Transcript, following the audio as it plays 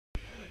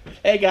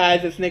Hey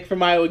guys, it's Nick from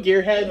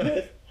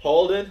Iowagearheadz.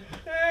 Holden.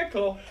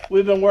 Cool.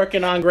 We've been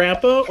working on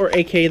Grandpa, or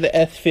AKA the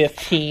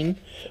S15.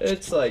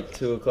 It's like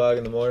 2 o'clock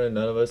in the morning.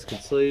 None of us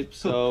could sleep,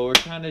 so we're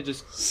kind of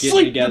just getting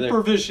Sleep together.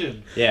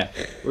 deprivation. Yeah,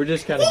 we're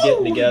just kind of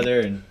getting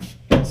together and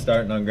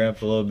starting on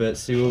Grandpa a little bit.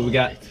 See what we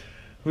got.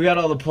 We got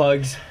all the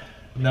plugs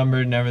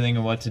numbered and everything,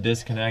 and what to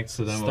disconnect.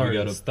 So then we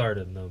go to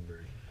started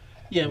numbered.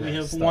 Yeah, we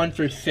have 1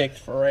 through 6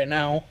 for right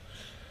now.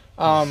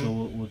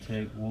 So we'll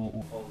take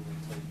 1,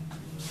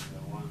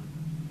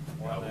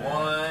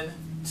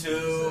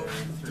 2,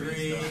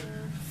 3,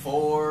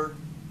 4,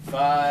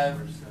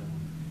 5.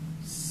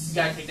 You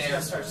gotta take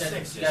that. Start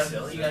 6. You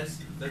gotta.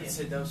 Let's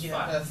say that was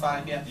 5. That's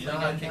 5. Yeah. You know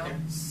how to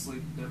count?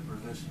 sleep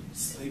deprivation.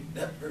 Sleep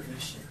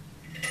deprivation.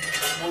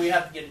 Well, we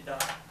have to get it done.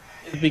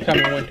 It's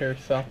becoming winter,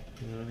 so.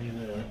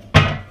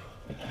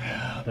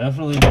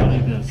 Definitely don't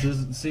need this.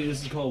 This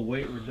is called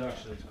weight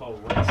reduction. It's called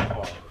race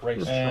car.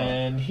 Race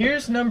And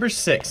here's number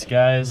 6,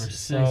 guys. Number 6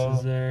 So,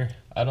 is there.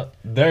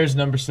 There's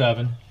number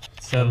 7.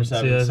 Number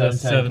 7.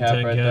 710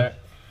 cap right there.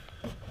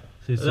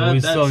 See, so we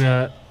still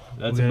got.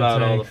 That's we're about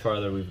gonna all take- the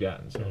farther we've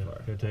gotten so We're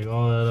far. gonna take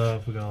all that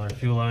off. We got all our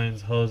fuel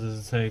lines,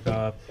 hoses to take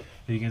off.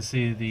 You can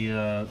see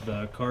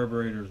the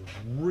carburetor's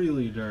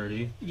really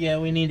dirty. Yeah,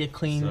 we need to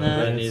clean So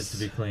that. that needs to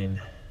be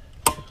cleaned.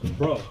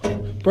 Bro,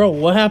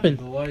 what happened?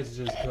 The lights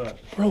just cut.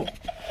 Bro,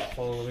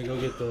 Hold on,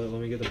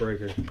 let me get the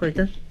breaker.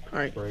 breaker. All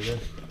right, Breaker.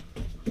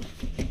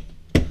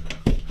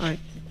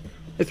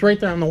 it's right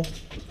there on the wall.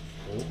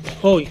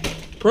 Oh,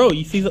 bro,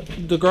 you see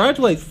the garage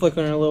lights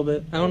flickering a little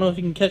bit. I don't know if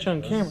you can catch it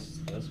on camera.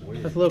 That's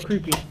weird. That's a little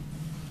creepy.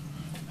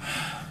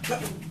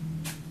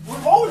 We're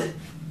holding.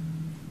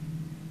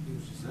 He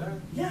was just there.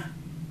 Yeah.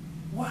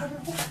 What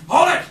happened?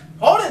 Hold it!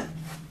 Hold it.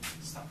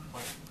 Stop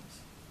playing.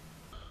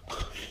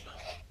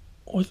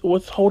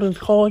 What's Holden's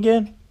call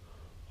again?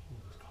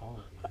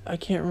 I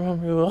can't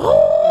remember. I don't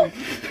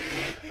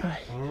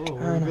know.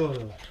 Where I we don't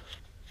go?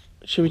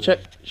 Should we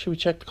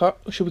check the car?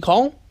 Should we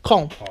call him? Call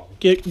him. Call him.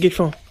 Get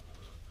phone.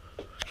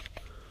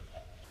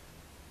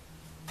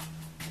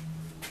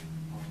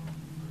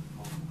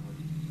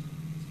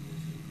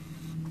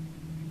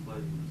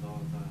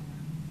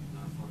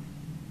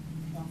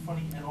 Not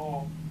funny at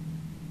all.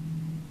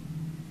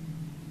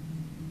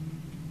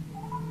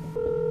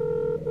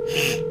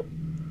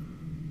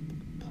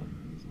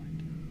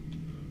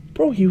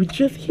 Bro, he was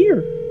just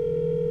here.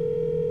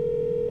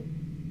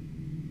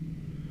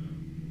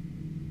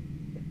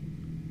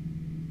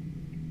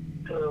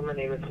 Hello, my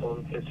name is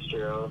Holden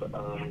Fitzgerald.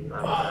 I'm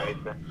sorry.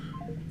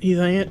 He's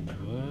on it.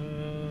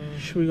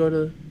 Should we go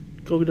to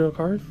the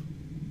cars?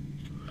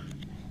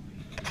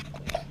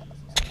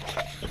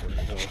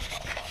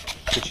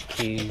 Get your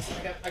keys.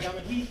 I got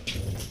my keys.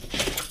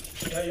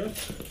 You got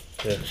yours?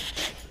 Yeah.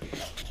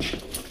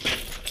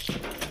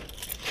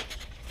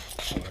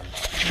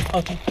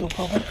 Okay, no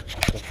problem.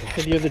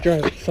 Because you're the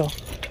driver, so.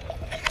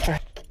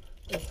 Alright.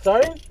 It's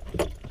starting?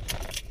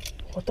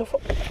 What the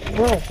fuck?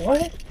 Bro,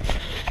 what?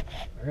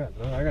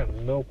 I got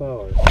no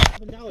power.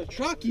 $7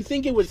 truck, you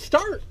think it would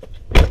start?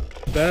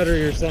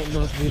 Battery or something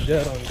must be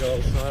dead on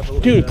go. So I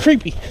believe Dude, that.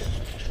 creepy.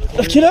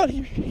 Let's get out of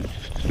here.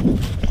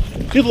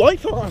 Dude, the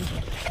lights are on.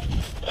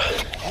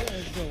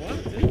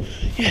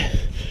 Yeah.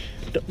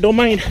 Don't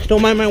mind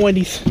my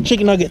Wendy's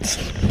chicken nuggets.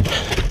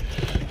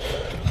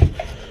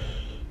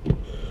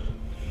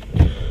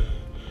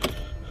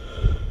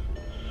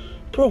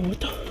 Bro, what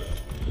the?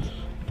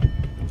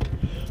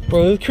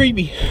 Bro, it's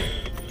creepy.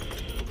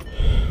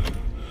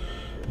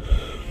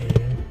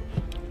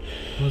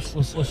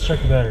 Let's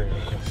check the battery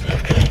real quick.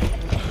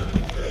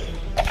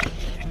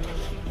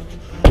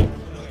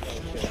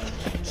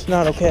 It's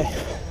not okay.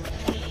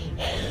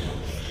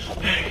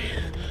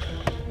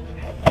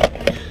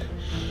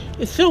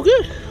 It's still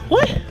good.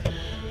 What?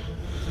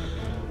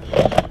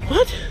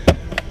 What?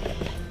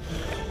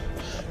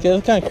 Yeah,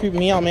 that's kind of creeping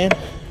me out, man.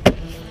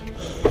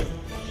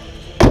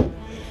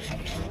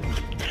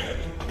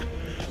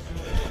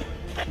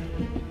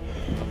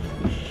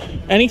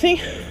 Anything?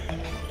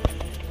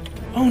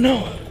 Oh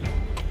no.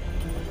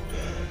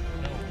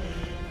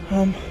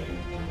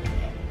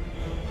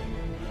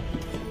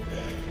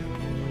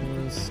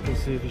 Let's go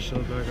see if he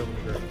showed back up in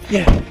the garage.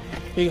 Yeah.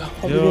 Here you go.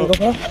 I'll give you a Yep.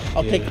 GoPro.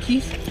 I'll take Yeah. the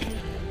keys.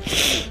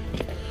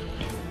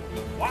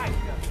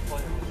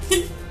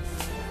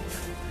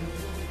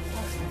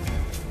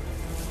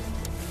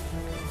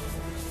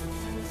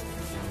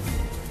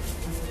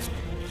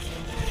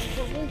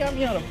 You got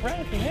me out of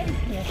breath and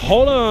everything.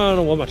 Hold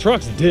on, well my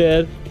truck's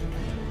dead.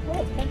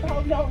 Oh,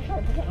 $10,000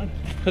 truck. Come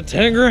on.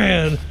 10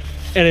 grand,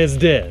 and it's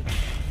dead.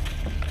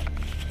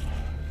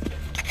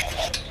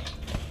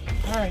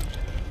 All right.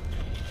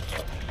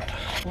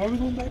 What are we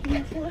going back in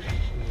there for?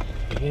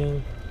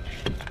 Again.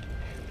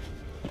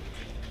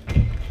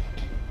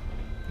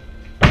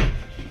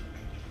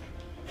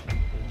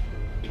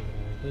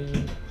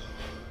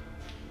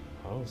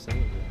 I don't see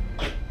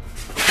it.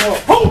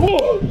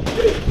 Oh!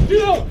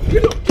 Get out!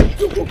 Get out!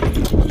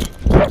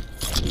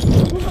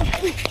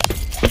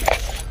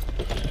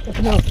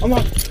 No, I'm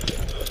up.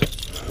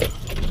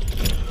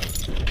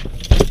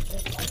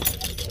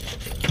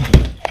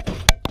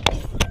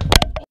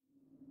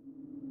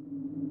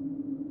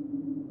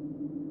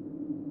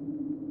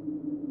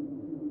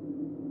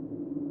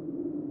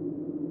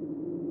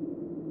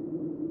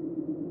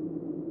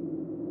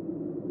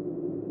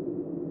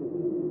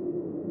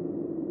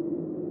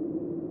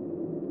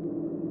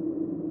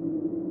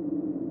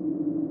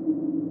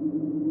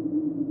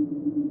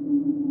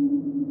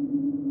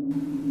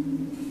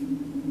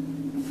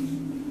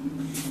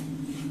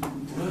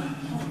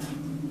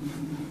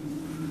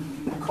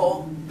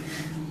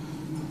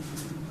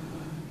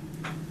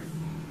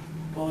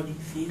 Oh, do you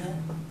see that?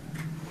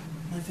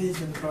 My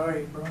vision's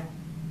bright, bro.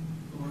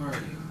 Where are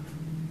you?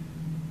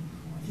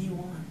 What do you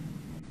want?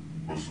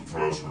 What's the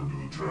password to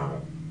the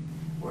channel?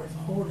 Where's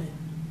Holden?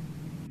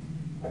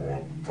 I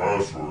want the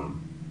password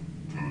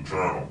to the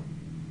channel.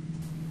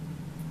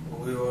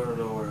 Well, we want to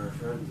know where our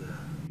friend's at.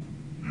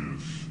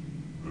 Yes,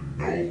 and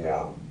no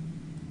harm.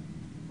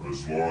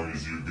 As long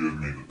as you give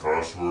me the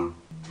password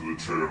to the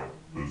channel.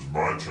 It is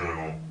my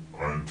channel. I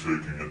am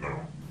taking it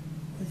now.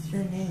 What's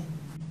your name?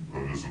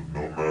 That is of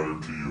no matter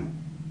to you.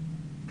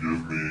 Give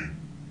me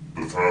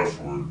the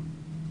password,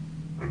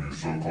 and your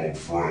so-called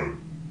friend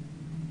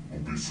will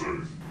be safe.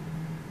 You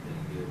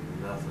get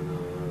nothing out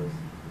of us.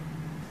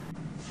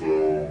 So,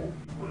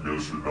 I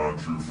guess you're not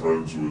true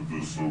friends with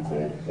this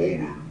so-called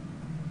Holden.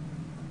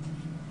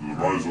 You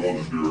might as well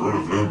just get rid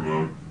of him,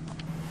 then.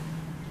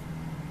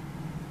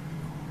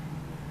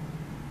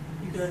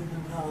 You got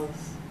him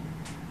house.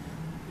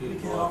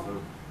 He's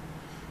bluffing.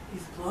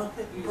 He's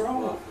bluffing? He's Bro,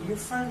 bluffing. your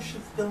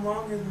friendship's been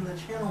longer than the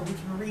channel. We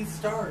can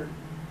restart.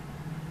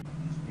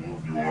 Well,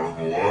 if you want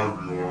him alive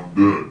or you want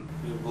him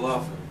You're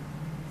bluffing.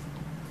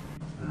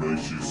 dead, it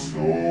makes you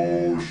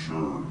so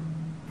sure.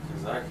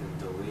 Because I can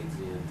delete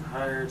the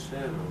entire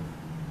channel.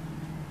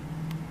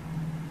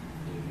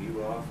 If you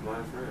off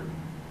my friend.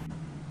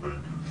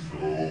 Think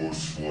you're so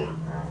slick,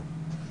 huh?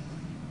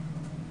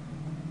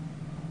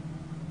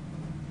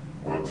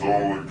 That's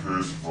all in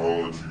case if I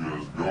let you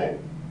guys go.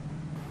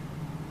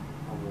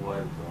 I'll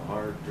wipe the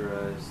hard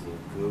drives, the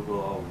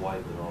Google, I'll wipe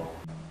it all.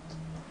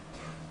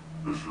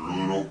 Guess you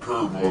really don't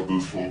care about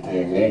this so-called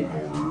Holden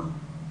over here.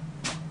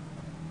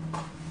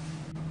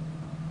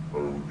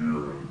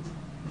 Iowagearheadz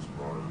is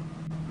mine.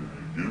 If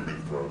you give me the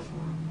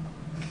password,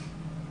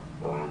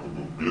 or I'm gonna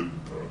go get the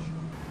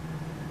password.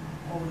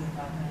 Holy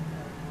fuck.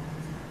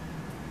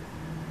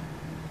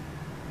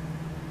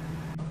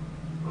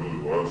 Really,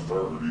 last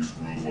time he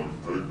squeals like a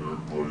pig to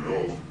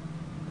everybody else.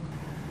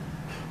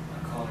 I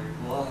call your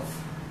bluff.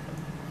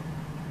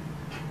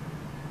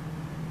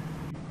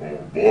 Oh,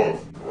 bluff,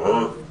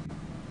 alright?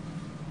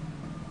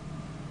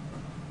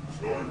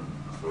 So, your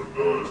friend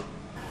died.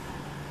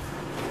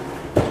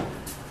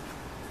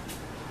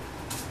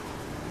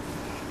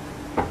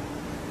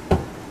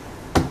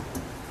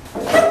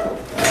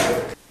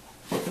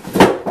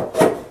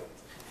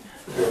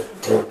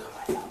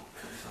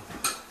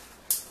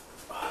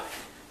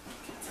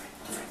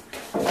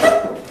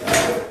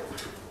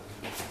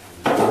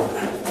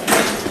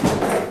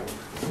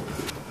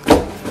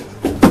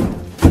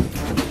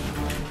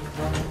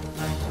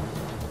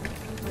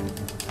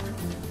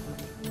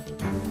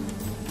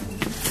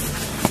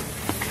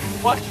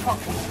 What's wrong?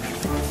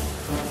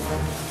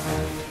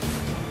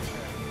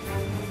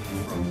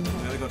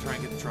 We gotta go try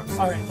and get the trucks.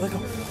 Alright, let go.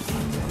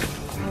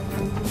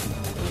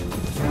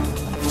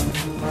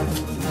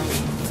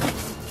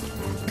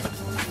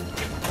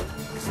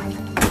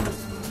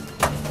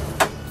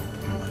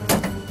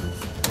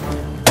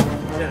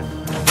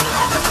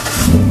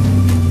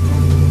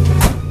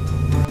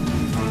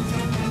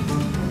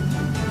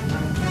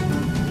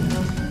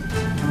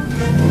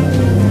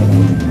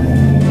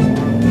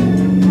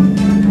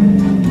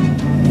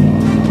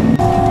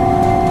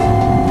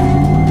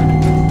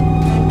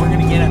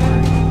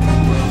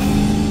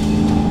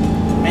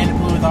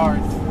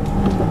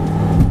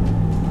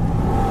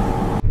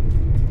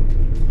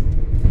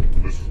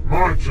 This is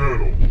my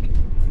channel.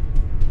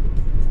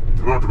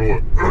 You're not gonna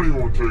let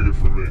anyone take it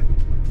from me.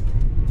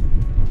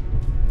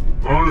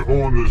 I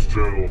own this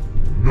channel.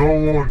 No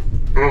one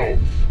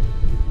else.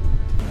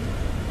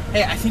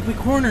 Hey, I think we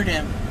cornered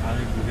him. I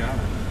think we got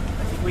it.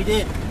 I think we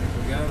did. We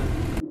got it.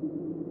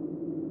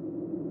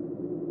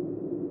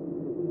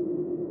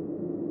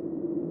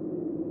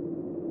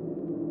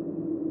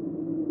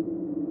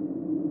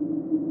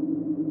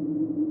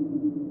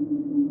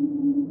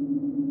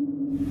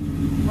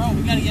 Bro,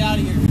 we gotta get out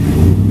of here.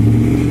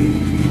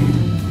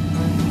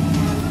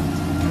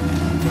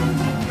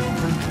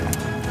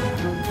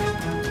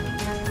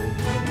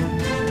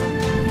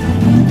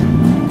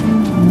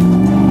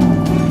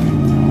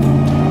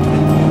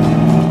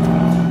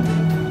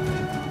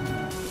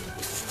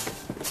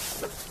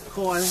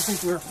 Cool, I don't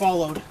think we were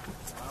followed. I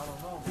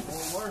don't know.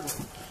 What were they?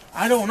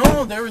 I don't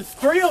know, there was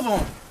 3 of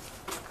them.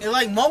 It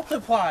like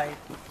multiplied.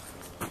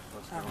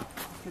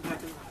 Get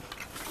back in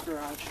the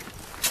garage.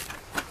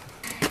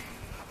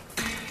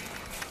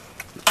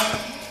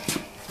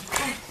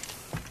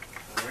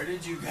 Where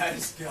did you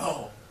guys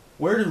go?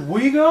 Where did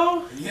we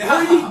go? Yeah.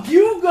 Where did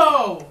you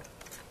go?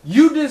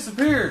 You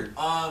disappeared.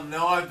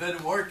 No, I've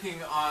been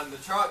working on the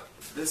truck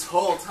this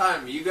whole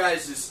time. You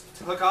guys just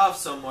took off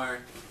somewhere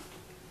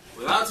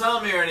without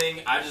telling me or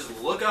anything. I just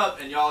look up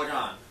and y'all are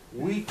gone.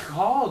 We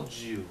called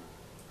you.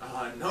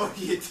 No,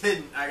 you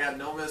didn't. I got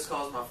no missed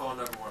calls. My phone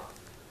never went off.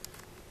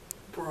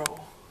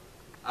 Bro.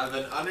 I've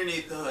been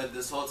underneath the hood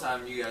this whole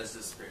time. You guys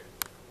disappeared.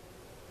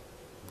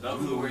 No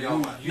clue where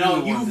y'all went.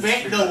 No, you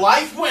vanished. The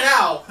lights went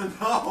out.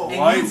 No. And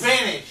Lights you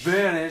vanished.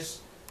 Vanished.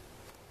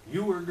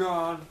 You were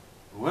gone.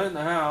 Went in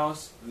the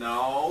house.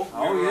 No.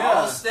 Oh, we were yeah.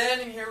 all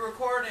standing here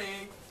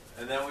recording.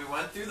 And then we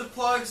went through the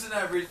plugs and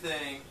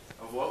everything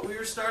of what we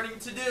were starting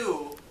to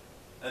do.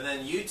 And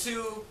then you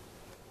two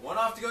went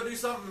off to go do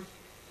something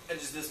and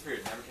just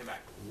disappeared. Never came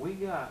back. We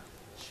got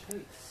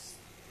chased.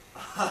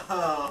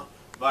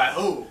 By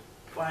who?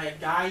 By a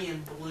guy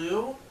in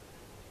blue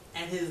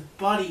and his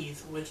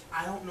buddies, which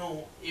I don't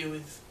know. It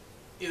was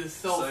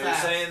so you're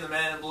fast. saying the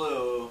man in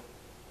blue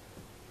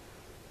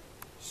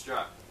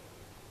struck,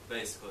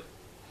 basically.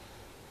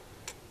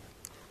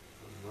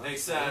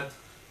 Except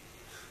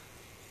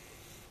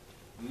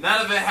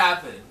none of it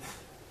happened.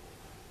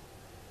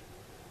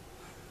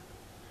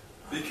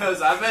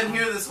 Because I've been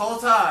here this whole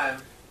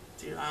time.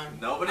 Dude,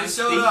 Nobody I'm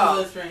showed up.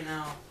 speechless right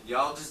now.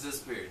 Y'all just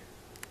disappeared.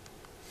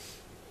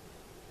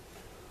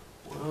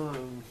 Well,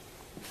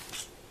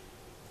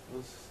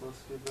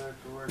 let's get back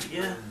to work.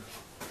 Yeah.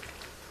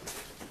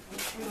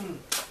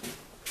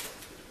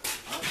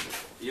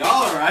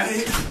 Y'all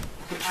alright?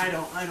 I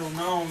don't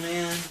know,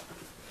 man.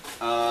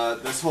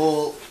 This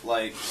whole,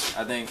 like,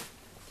 I think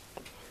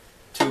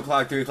 2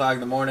 o'clock, 3 o'clock in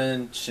the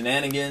morning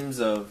shenanigans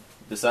of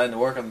deciding to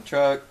work on the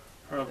truck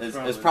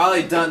is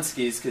probably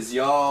Dunsky's, because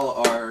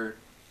y'all are...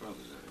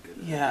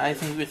 Yeah, I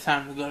think it's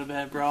time to go to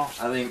bed, bro.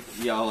 I think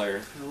y'all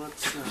are...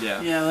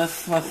 Yeah. Yeah,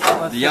 let's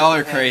Y'all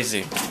are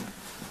crazy.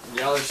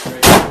 Y'all are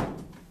straight.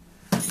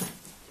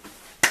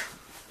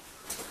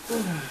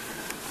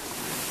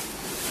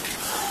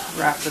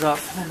 Wrap it up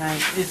for the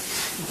night.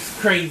 It's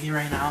crazy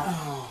right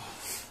now.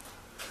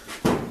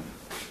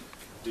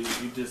 Dude,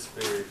 you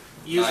disappeared.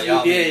 You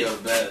y'all need to did. go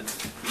to bed,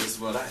 is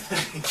what I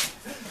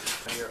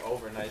think. Your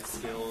overnight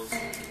skills.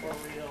 For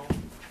real.